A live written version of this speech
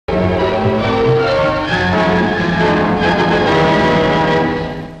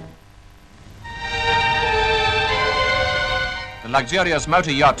luxurious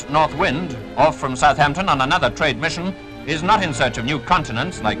motor yacht Northwind, off from Southampton on another trade mission, is not in search of new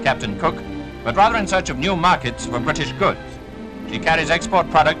continents like Captain Cook, but rather in search of new markets for British goods. She carries export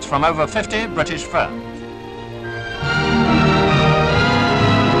products from over 50 British firms.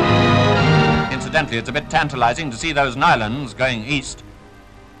 Incidentally, it's a bit tantalizing to see those nylons going east.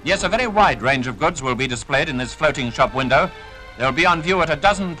 Yes, a very wide range of goods will be displayed in this floating shop window. They'll be on view at a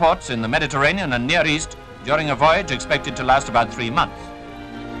dozen ports in the Mediterranean and Near East during a voyage expected to last about 3 months.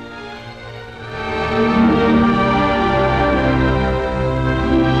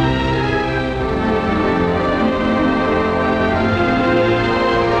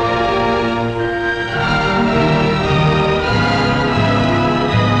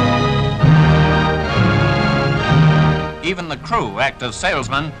 Even the crew act as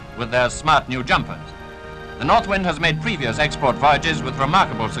salesmen with their smart new jumpers. The Northwind has made previous export voyages with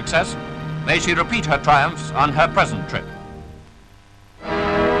remarkable success. May she repeat her triumphs on her present trip.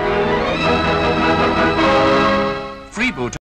 Freeboot